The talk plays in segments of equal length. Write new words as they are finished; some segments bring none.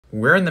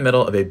We're in the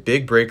middle of a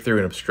big breakthrough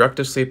in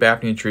obstructive sleep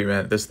apnea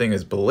treatment. This thing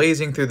is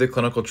blazing through the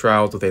clinical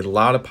trials with a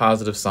lot of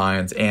positive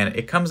signs, and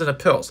it comes in a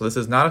pill. So this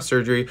is not a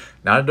surgery,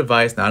 not a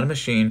device, not a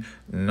machine,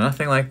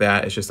 nothing like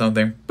that. It's just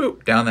something,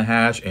 boop, down the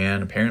hatch,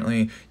 and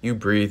apparently you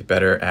breathe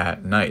better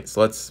at night. So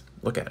let's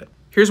look at it.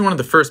 Here's one of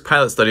the first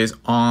pilot studies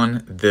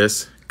on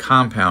this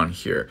compound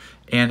here.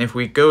 And if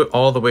we go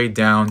all the way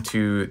down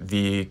to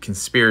the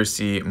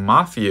conspiracy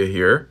mafia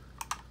here,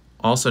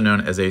 also known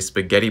as a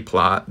spaghetti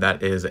plot,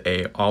 that is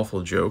a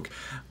awful joke.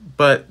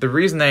 But the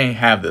reason they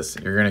have this,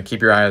 you're gonna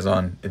keep your eyes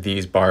on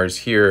these bars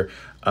here.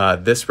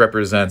 This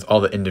represents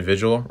all the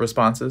individual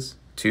responses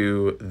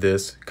to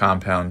this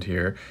compound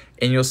here.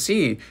 And you'll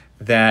see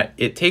that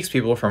it takes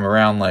people from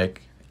around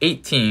like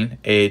 18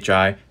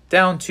 AHI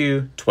down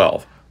to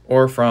 12,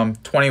 or from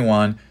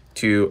 21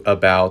 to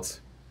about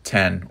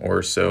 10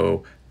 or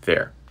so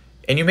there.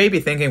 And you may be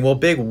thinking, well,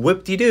 big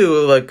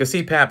whoop-de-doo, like a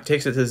CPAP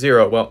takes it to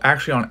 0. Well,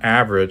 actually on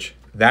average,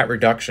 that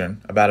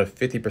reduction, about a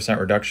 50%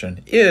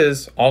 reduction,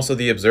 is also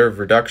the observed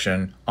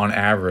reduction on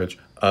average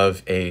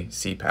of a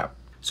CPAP.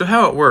 So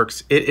how it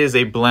works, it is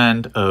a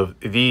blend of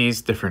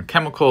these different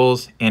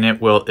chemicals, and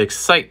it will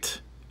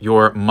excite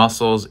your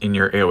muscles in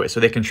your airway so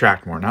they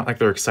contract more, not like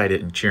they're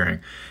excited and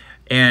cheering.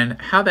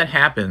 And how that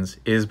happens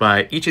is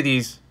by each of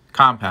these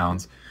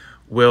compounds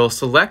will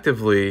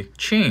selectively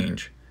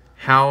change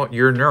how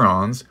your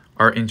neurons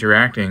are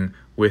interacting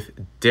with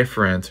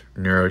different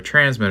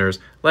neurotransmitters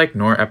like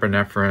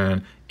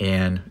norepinephrine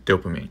and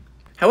dopamine.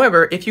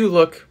 However, if you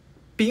look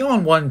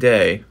beyond one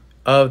day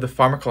of the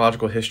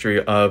pharmacological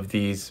history of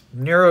these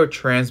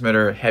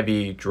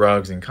neurotransmitter-heavy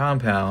drugs and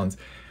compounds,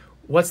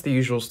 what's the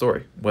usual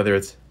story? Whether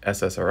it's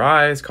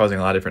SSRIs causing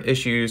a lot of different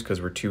issues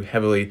because we're too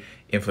heavily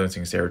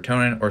influencing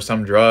serotonin, or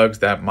some drugs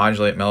that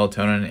modulate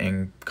melatonin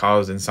and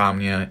cause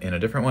insomnia in a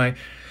different way.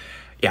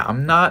 Yeah,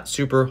 I'm not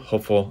super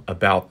hopeful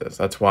about this.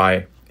 That's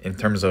why, in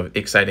terms of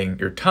exciting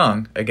your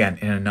tongue, again,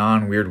 in a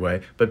non-weird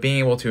way, but being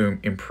able to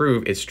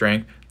improve its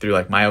strength through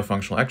like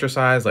myofunctional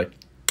exercise, like,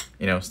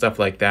 stuff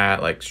like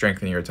that, like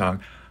strengthening your tongue,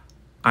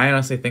 I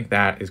honestly think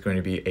that is going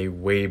to be a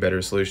way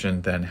better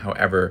solution than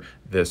however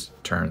this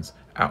turns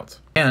out.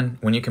 And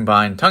when you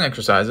combine tongue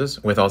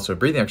exercises with also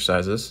breathing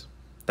exercises,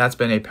 that's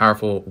been a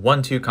powerful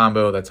 1-2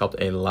 combo that's helped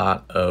a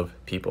lot of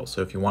people.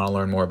 So if you want to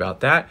learn more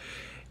about that,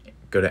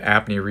 go to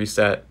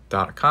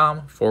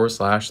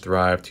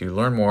apneareset.com/thrive to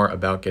learn more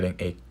about getting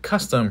a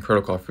custom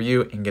protocol for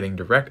you and getting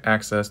direct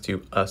access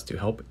to us to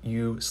help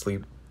you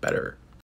sleep better.